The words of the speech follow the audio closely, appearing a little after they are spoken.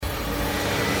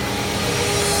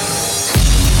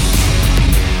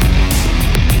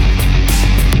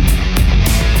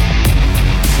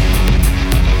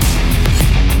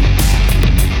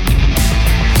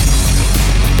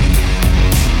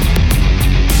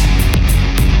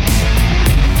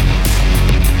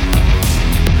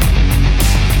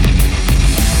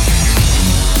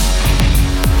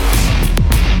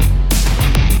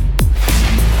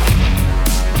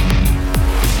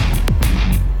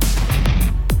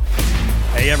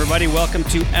Hey everybody, welcome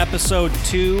to episode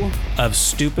 2 of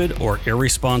Stupid or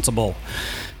Irresponsible.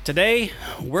 Today,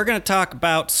 we're going to talk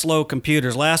about slow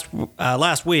computers.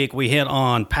 Last week, we hit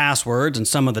on passwords and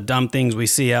some of the dumb things we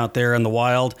see out there in the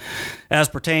wild as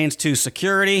pertains to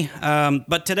security.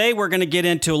 But today, we're going to get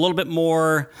into a little bit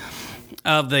more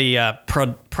of the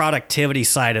productivity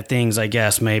side of things, I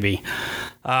guess, maybe.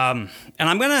 And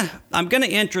I'm gonna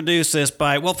introduce this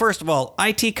by, well, first of all,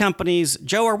 IT companies.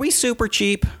 Joe, are we super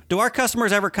cheap? Do our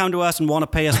customers ever come to us and want to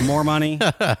pay us more money?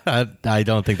 I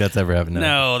don't think that's ever happened.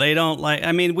 No, they don't.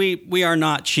 We are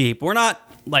not cheap. We're not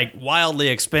like wildly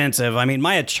expensive. I mean,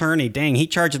 my attorney, dang, he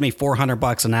charges me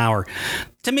 $400 an hour.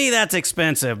 To me, that's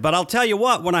expensive. But I'll tell you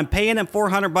what, when I'm paying him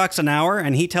 $400 an hour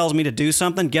and he tells me to do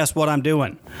something, guess what I'm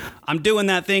doing? I'm doing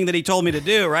that thing that he told me to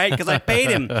do, right? Because I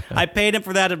paid him. I paid him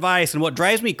for that advice. And what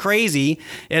drives me crazy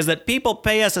is that people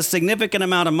pay us a significant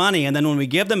amount of money, and then when we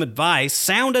give them advice,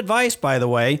 sound advice, by the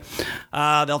way,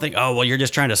 they'll think, oh, well, you're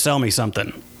just trying to sell me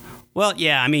something. Well,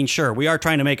 yeah, I mean, sure, we are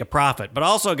trying to make a profit. But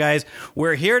also, guys,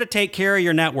 we're here to take care of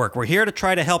your network. We're here to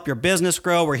try to help your business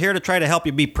grow. We're here to try to help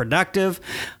you be productive,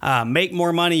 make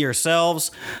more money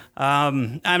yourselves.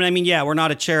 Yeah, we're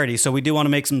not a charity, so we do want to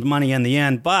make some money in the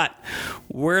end. But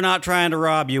we're not trying to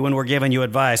rob you when we're giving you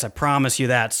advice. I promise you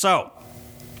that. So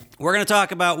we're going to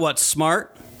talk about what's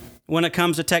smart when it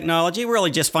comes to technology, really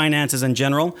just finances in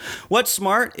general. What's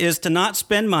smart is to not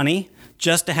spend money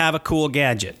just to have a cool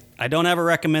gadget. I don't ever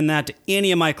recommend that to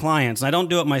any of my clients, and I don't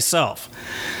do it myself.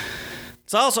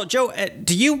 It's also, Joe,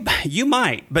 do you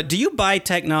might, but do you buy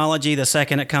technology the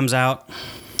second it comes out?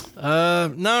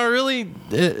 No, really.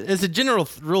 As a general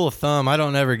rule of thumb, I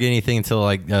don't ever get anything until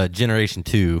like generation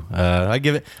 2. I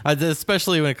give it,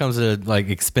 especially when it comes to like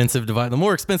expensive device. The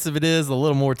more expensive it is, the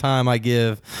little more time I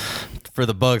give for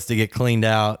the bugs to get cleaned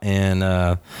out. And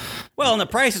well, and the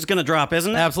price is going to drop,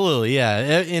 isn't it? Absolutely,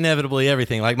 yeah. Inevitably,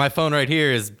 everything. Like my phone right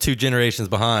here is 2 generations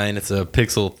behind. It's a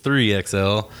Pixel 3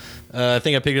 XL. I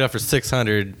think I picked it up for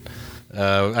 $600.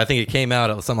 I think it came out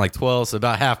at something like 12, so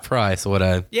about half price of what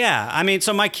I... Yeah, I mean,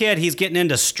 so my kid, he's getting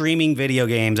into streaming video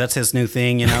games. That's his new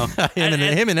thing, you know.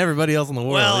 him and everybody else in the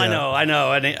world. Well, yeah. I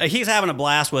know. And he's having a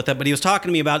blast with it, but he was talking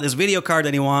to me about this video card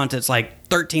that he wants. It's like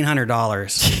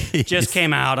 $1,300. Just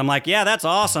came out. I'm like, yeah, that's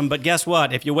awesome, but guess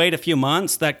what? If you wait a few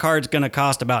months, that card's going to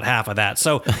cost about half of that.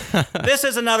 So this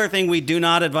is another thing we do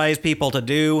not advise people to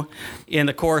do in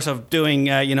the course of doing,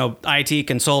 IT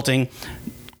consulting.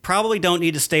 Probably don't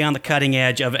need to stay on the cutting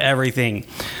edge of everything.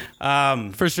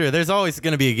 For sure. There's always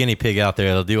going to be a guinea pig out there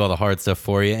that'll do all the hard stuff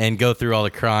for you and go through all the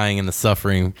crying and the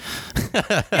suffering.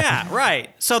 Yeah,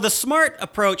 right. So the smart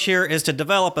approach here is to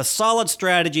develop a solid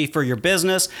strategy for your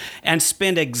business and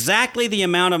spend exactly the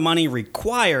amount of money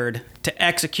required to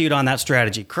execute on that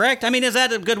strategy. Correct? I mean, is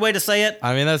that a good way to say it?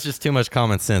 I mean, that's just too much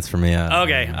common sense for me.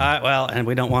 Okay. Well, and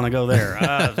we don't want to go there.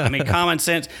 Common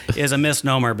sense is a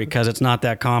misnomer because it's not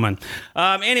that common.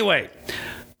 Anyway,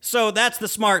 so that's the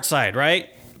smart side, right?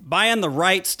 Buying the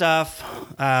right stuff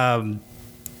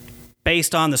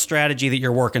based on the strategy that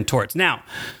you're working towards. Now,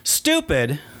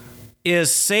 stupid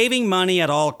is saving money at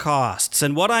all costs.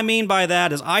 And what I mean by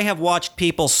that is I have watched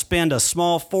people spend a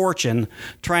small fortune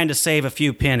trying to save a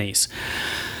few pennies.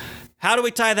 How do we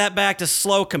tie that back to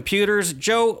slow computers?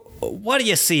 Joe, what do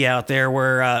you see out there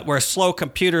where slow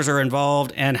computers are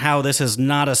involved and how this is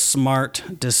not a smart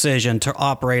decision to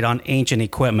operate on ancient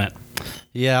equipment?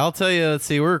 Yeah, I'll tell you. Let's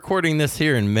see. We're recording this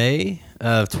here in May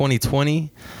of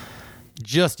 2020.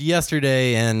 Just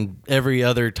yesterday and every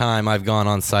other time I've gone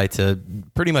on site to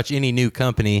pretty much any new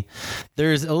company,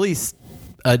 there's at least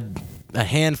a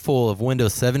handful of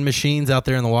Windows 7 machines out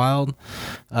there in the wild.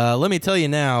 Let me tell you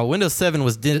now, Windows 7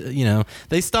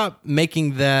 they stopped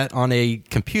making that on a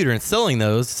computer and selling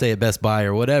those, say at Best Buy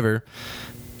or whatever,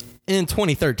 in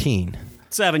 2013.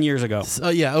 7 years ago.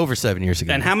 Yeah, over 7 years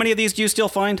ago. And how many of these do you still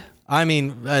find? I mean,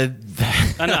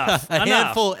 enough.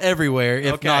 Handful everywhere,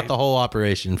 if not the whole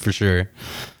operation, for sure.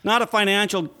 Not a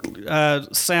financial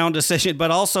sound decision,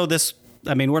 but also this.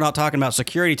 I mean, we're not talking about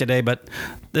security today, but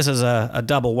this is a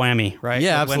double whammy, right?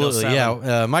 Yeah, absolutely. Yeah,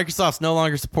 Microsoft's no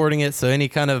longer supporting it, so any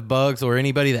kind of bugs or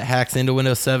anybody that hacks into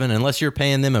Windows 7, unless you're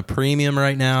paying them a premium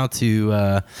right now to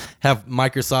have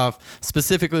Microsoft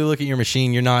specifically look at your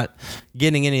machine, you're not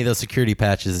getting any of those security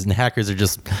patches, and hackers are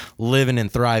just living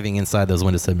and thriving inside those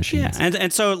Windows 7 machines. Yeah,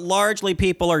 and so largely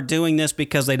people are doing this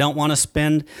because they don't want to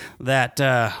spend that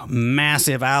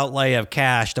massive outlay of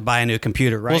cash to buy a new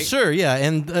computer, right? Well, sure, yeah,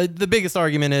 and the biggest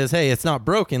argument is, hey, it's not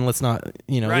broken. Let's not,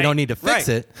 we don't need to fix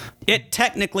it. It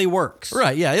technically works.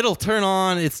 Right, yeah, it'll turn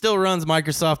on. It still runs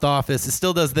Microsoft Office. It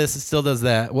still does this. It still does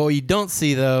that. What you don't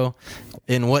see, though,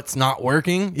 And what's not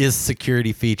working is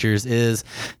security features, is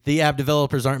the app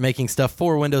developers aren't making stuff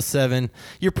for Windows 7.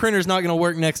 Your printer's not going to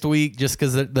work next week just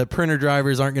because the printer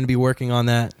drivers aren't going to be working on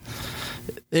that.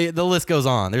 The list goes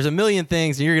on. There's a million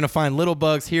things, and you're going to find little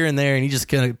bugs here and there, and you're just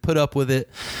going to put up with it.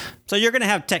 So you're going to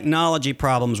have technology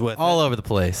problems with all over the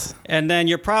place. And then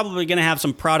you're probably going to have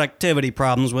some productivity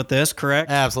problems with this,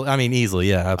 correct? Absolutely. I mean, easily,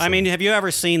 yeah. Absolutely. I mean, have you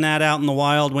ever seen that out in the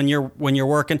wild when you're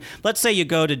working? Let's say you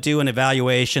go to do an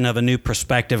evaluation of a new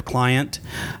prospective client,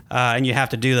 and you have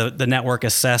to do the network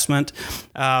assessment.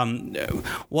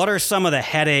 What are some of the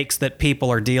headaches that people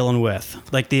are dealing with,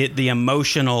 like the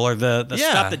emotional or the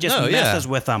stuff that just messes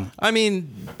with them? I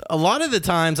mean, a lot of the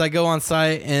times I go on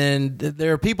site, and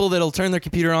there are people that'll turn their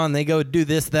computer on. They go do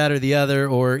this, that, or the other,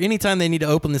 or anytime they need to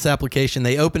open this application,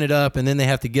 they open it up and then they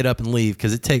have to get up and leave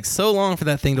because it takes so long for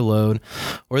that thing to load,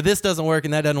 or this doesn't work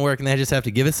and that doesn't work, and they just have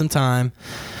to give it some time.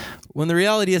 When the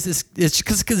reality is, it's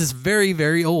because it's very,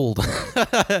 very old.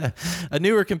 A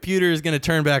newer computer is going to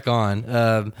turn back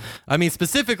on. I mean,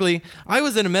 specifically, I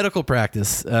was in a medical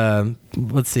practice.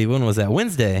 Let's see, when was that?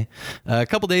 Wednesday, a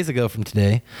couple days ago from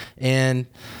today, and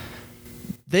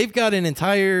they've got an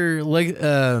entire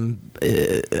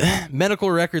medical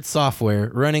record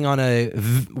software running on a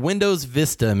Windows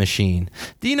Vista machine.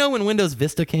 Do you know when Windows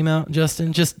Vista came out,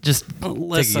 Justin? Just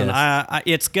listen.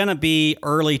 It's gonna be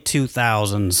early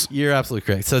 2000s. You're absolutely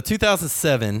correct. So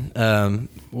 2007,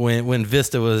 when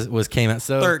Vista was came out.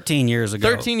 So 13 years ago.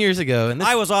 13 years ago, and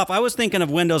I was thinking of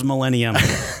Windows Millennium.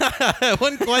 It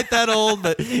wasn't quite that old,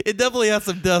 but it definitely has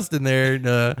some dust in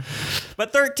there.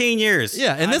 But 13 years.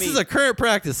 Yeah, and this is a current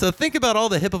practice. So think about all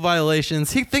the HIPAA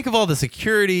violations. Think of all the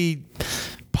security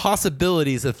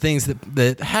possibilities of things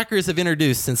that hackers have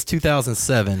introduced since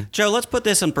 2007. Joe, let's put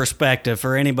this in perspective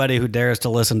for anybody who dares to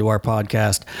listen to our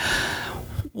podcast.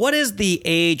 What is the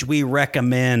age we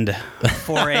recommend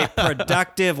for a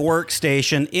productive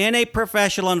workstation in a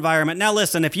professional environment? Now,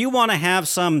 listen, if you want to have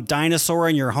some dinosaur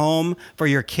in your home for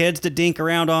your kids to dink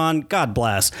around on, God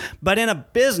bless. But in a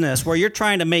business where you're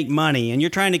trying to make money and you're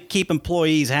trying to keep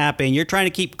employees happy and you're trying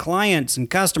to keep clients and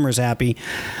customers happy,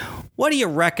 what do you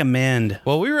recommend?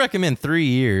 Well, we recommend 3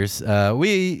 years.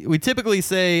 We typically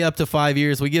say up to 5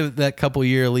 years. We give that couple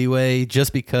year leeway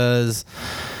just because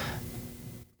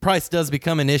price does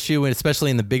become an issue, especially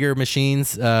in the bigger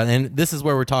machines. And this is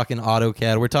where we're talking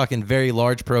AutoCAD. We're talking very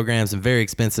large programs and very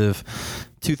expensive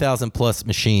 2,000 plus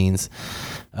machines.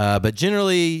 But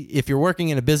generally, if you're working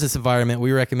in a business environment,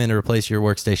 we recommend to replace your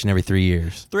workstation every 3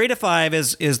 years. 3 to 5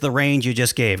 is the range you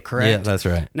just gave, correct? Yeah, that's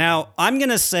right. Now, I'm going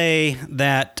to say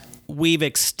that we've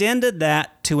extended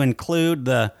that to include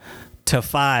the to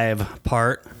 5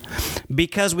 part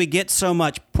because we get so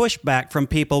much pushback from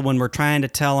people when we're trying to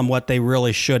tell them what they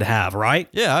really should have, right?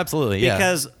 Yeah, absolutely. Yeah.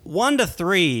 Because 1 to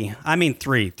 3, I mean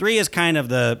 3 is kind of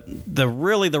the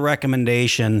really the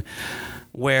recommendation,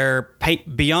 where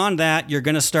beyond that, you're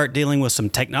going to start dealing with some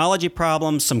technology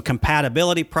problems, some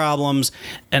compatibility problems,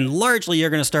 and largely you're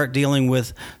going to start dealing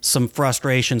with some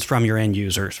frustrations from your end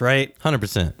users, right?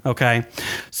 100%. Okay.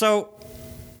 So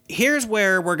here's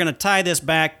where we're going to tie this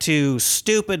back to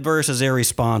stupid versus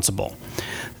irresponsible.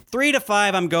 3 to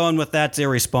 5, I'm going with that's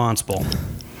irresponsible.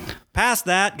 Past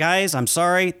that, guys, I'm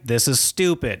sorry, this is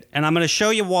stupid. And I'm going to show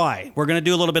you why. We're going to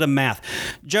do a little bit of math.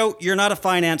 Joe, you're not a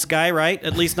finance guy, right?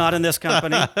 At least not in this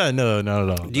company. No, not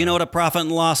at all. Do you know what a profit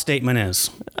and loss statement is?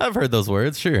 I've heard those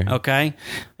words, sure. Okay.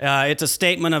 It's a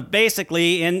statement of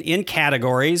basically in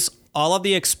categories, all of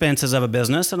the expenses of a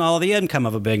business and all of the income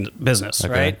of a big business,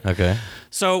 right? Okay.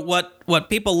 So what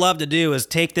people love to do is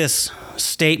take this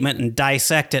statement and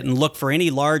dissect it and look for any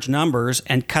large numbers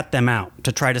and cut them out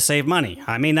to try to save money.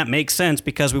 I mean, that makes sense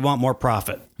because we want more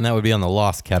profit. And that would be on the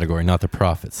loss category, not the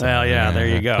profit side. Well, yeah, there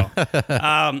you go.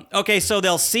 Okay, so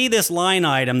they'll see this line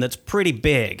item that's pretty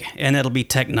big, and it'll be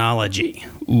technology.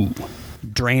 Ooh,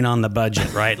 drain on the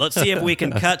budget, right? Let's see if we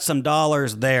can cut some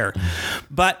dollars there.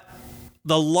 But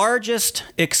the largest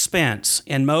expense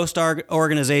in most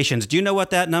organizations, do you know what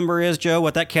that number is, Joe?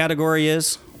 What that category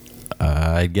is?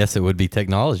 I guess it would be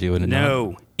technology, wouldn't it?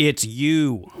 No, it's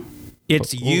you.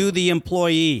 It's you, the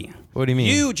employee. What do you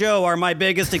mean? You, Joe, are my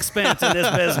biggest expense in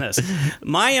this business.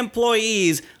 My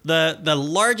employees, the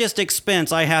largest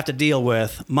expense I have to deal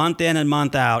with month in and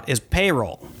month out is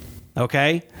payroll.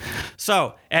 Okay?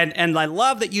 So, and I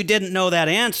love that you didn't know that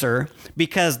answer,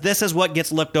 because this is what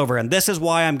gets looked over, and this is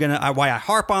why why I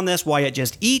harp on this, why it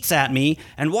just eats at me,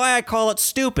 and why I call it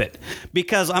stupid,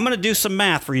 because I'm going to do some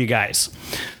math for you guys.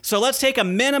 So let's take a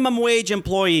minimum wage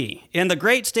employee. In the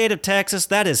great state of Texas,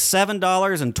 that is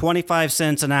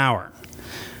 $7.25 an hour.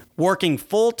 Working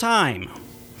full time.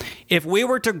 If we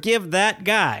were to give that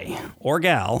guy or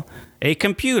gal a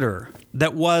computer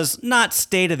that was not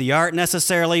state of the art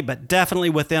necessarily, but definitely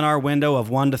within our window of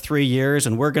 1 to 3 years,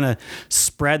 and we're going to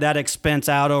spread that expense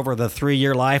out over the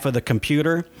 3-year life of the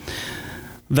computer,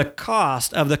 the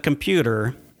cost of the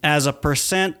computer as a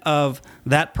percent of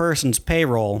that person's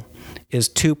payroll is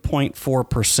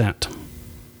 2.4%.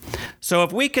 So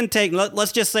if we can take,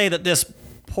 let's just say that this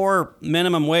poor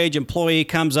minimum wage employee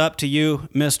comes up to you,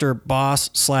 Mr.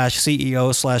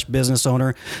 Boss/CEO/business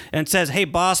owner, and says, hey,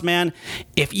 boss man,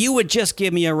 if you would just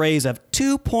give me a raise of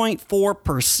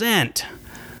 2.4%,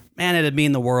 man, it'd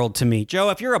mean the world to me. Joe,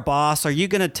 if you're a boss, are you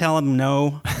going to tell him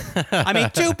no? I mean,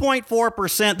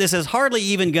 2.4%, this is hardly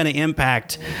even going to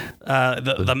impact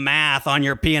the math on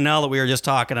your P&L that we were just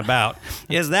talking about.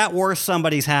 Is that worth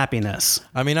somebody's happiness?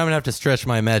 I mean, I'm going to have to stretch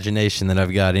my imagination that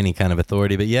I've got any kind of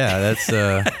authority, but yeah, that's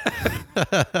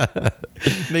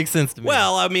makes sense to me.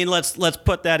 Well, I mean, let's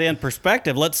put that in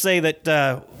perspective. Let's say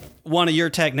that one of your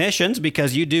technicians,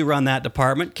 because you do run that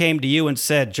department, came to you and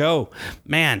said, Joe,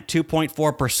 man,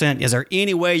 2.4%, is there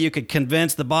any way you could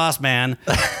convince the boss man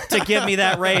to give me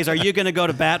that raise? Are you going to go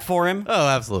to bat for him? Oh,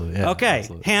 absolutely. Yeah, okay,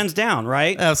 absolutely. Hands down,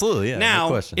 right? Absolutely, yeah. Now,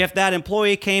 no question. if that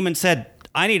employee came and said,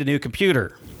 I need a new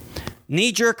computer,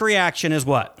 knee-jerk reaction is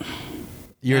what?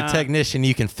 You're a technician,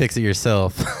 you can fix it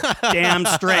yourself. Damn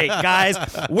straight, guys.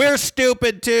 We're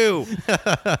stupid too.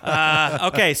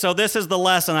 Okay, so this is the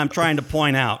lesson I'm trying to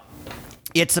point out.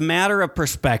 It's a matter of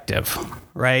perspective,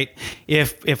 right?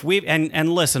 If we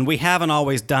and listen, we haven't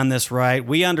always done this right.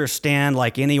 We understand,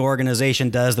 like any organization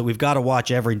does, that we've got to watch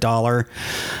every dollar.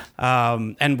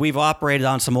 And we've operated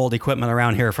on some old equipment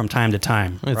around here from time to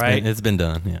time, right? It's been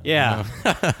done. Yeah.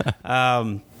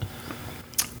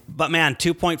 But man,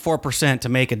 2.4% to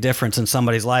make a difference in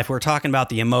somebody's life. We're talking about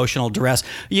the emotional duress.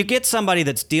 You get somebody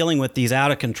that's dealing with these out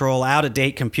of control, out of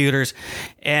date computers,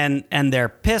 and they're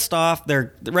pissed off.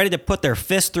 They're ready to put their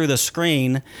fist through the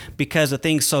screen because the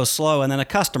thing's so slow, and then a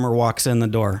customer walks in the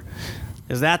door.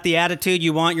 Is that the attitude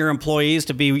you want your employees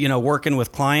to be, working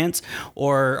with clients?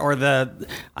 Or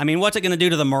what's it going to do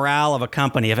to the morale of a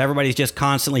company if everybody's just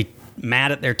constantly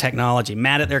mad at their technology,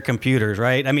 mad at their computers,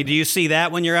 right? I mean, do you see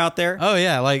that when you're out there? Oh,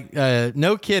 yeah. Like,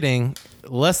 no kidding.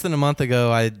 Less than a month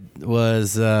ago, I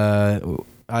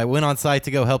went on site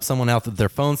to go help someone out with their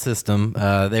phone system.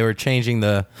 They were changing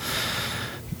the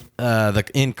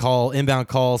inbound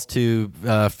calls to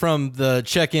from the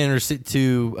check-in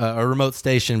to a remote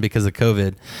station because of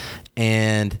COVID,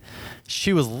 and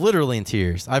she was literally in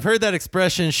tears. I've heard that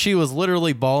expression. She was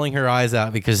literally bawling her eyes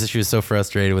out because she was so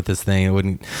frustrated with this thing. It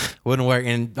wouldn't work.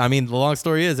 And I mean, the long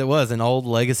story is, it was an old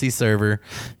legacy server.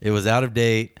 It was out of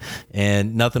date,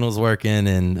 and nothing was working.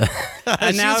 And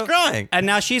she was crying. And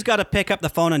now she's got to pick up the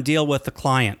phone and deal with the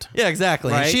client. Yeah,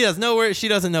 exactly. Right? And she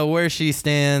doesn't know where she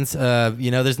stands.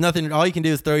 There's nothing. All you can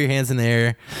do is throw your hands in the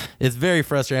air. It's very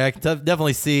frustrating. I can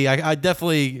definitely see. I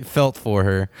definitely felt for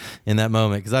her in that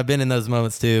moment because I've been in those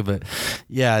moments too. But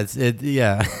yeah, it's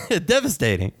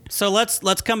devastating. So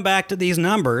let's come back to these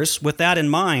numbers with that in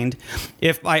mind.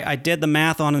 If I did the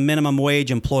math on a minimum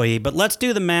wage employee, but let's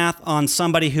do the math on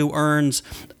somebody who earns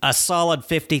a solid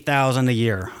 $50,000 a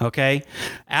year, okay?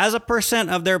 As a percent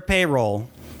of their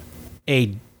payroll,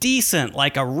 a decent,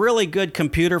 like a really good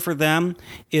computer for them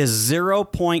is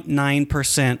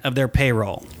 0.9% of their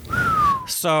payroll.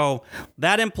 So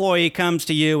that employee comes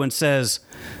to you and says,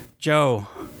 Joe,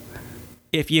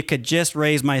 if you could just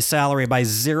raise my salary by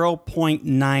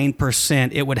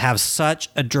 0.9%, it would have such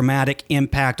a dramatic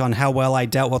impact on how well I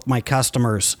dealt with my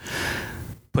customers.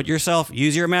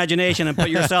 Use your imagination and put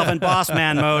yourself in boss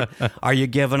man mode. Are you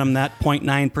giving them that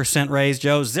 0.9% raise,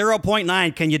 Joe?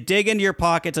 0.9. Can you dig into your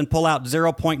pockets and pull out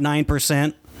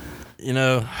 0.9%?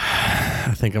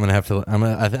 I think I'm gonna have to let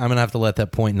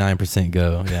that 0.9%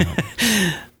 go. Yeah.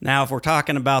 Now, if we're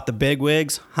talking about the big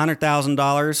wigs,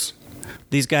 $100,000.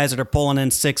 These guys that are pulling in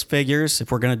six figures,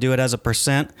 if we're going to do it as a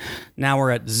percent, now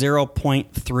we're at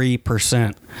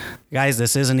 0.3%. Guys,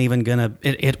 this isn't even going to,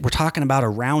 we're talking about a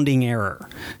rounding error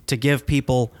to give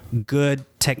people good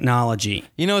technology.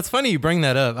 It's funny you bring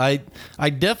that up. I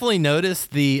definitely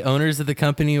noticed the owners of the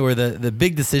company or the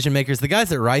big decision makers, the guys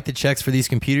that write the checks for these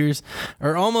computers,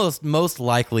 are almost most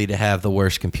likely to have the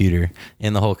worst computer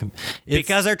in the whole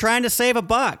because they're trying to save a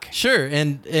buck. Sure,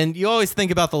 and you always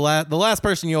think about the last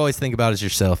person you always think about is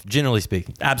yourself, generally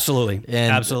speaking. Absolutely.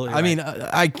 And absolutely. I mean,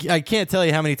 I can't tell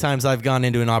you how many times I've gone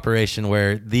into an operation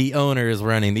where the owner is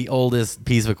running the oldest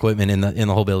piece of equipment in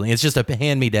the whole building. It's just a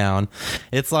hand-me-down.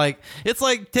 It's like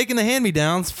taking the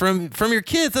hand-me-downs from your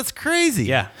kids. That's crazy.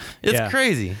 Yeah. It's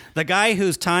crazy. The guy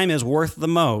whose time is worth the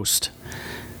most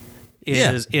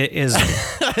is is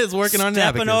working on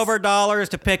stepping abacus. over dollars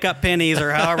to pick up pennies,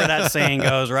 or however that saying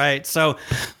goes, right? So,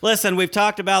 listen, we've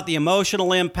talked about the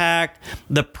emotional impact,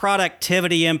 the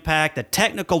productivity impact, the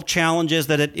technical challenges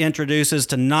that it introduces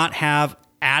to not have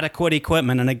adequate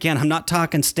equipment. And again, I'm not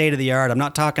talking state of the art. I'm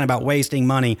not talking about wasting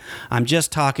money. I'm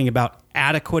just talking about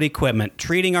adequate equipment.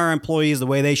 Treating our employees the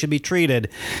way they should be treated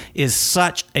is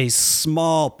such a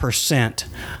small percent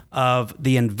of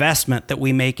the investment that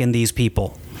we make in these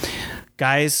people.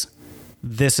 Guys,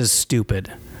 this is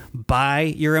stupid. Buy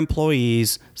your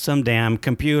employees some damn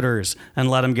computers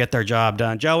and let them get their job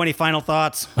done. Joe, any final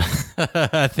thoughts?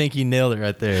 I think you nailed it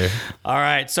right there. All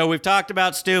right, so we've talked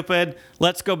about stupid.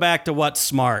 Let's go back to what's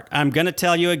smart. I'm going to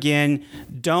tell you again,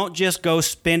 don't just go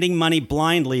spending money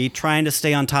blindly trying to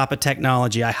stay on top of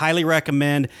technology. I highly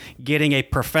recommend getting a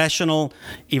professional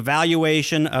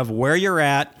evaluation of where you're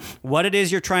at, what it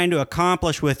is you're trying to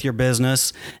accomplish with your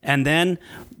business, and then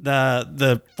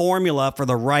the formula for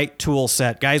the right tool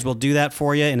set. Guys, we'll do that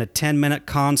for you in a 10-minute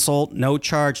consult, no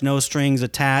charge, no strings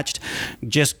attached.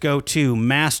 Just go to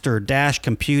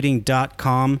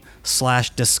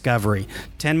master-computing.com/discovery.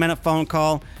 10-minute phone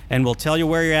call, and we'll tell you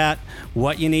where you're at,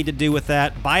 what you need to do with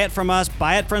that. Buy it from us,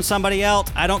 buy it from somebody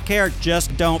else. I don't care.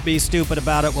 Just don't be stupid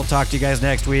about it. We'll talk to you guys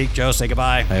next week. Joe, say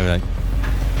goodbye. Bye.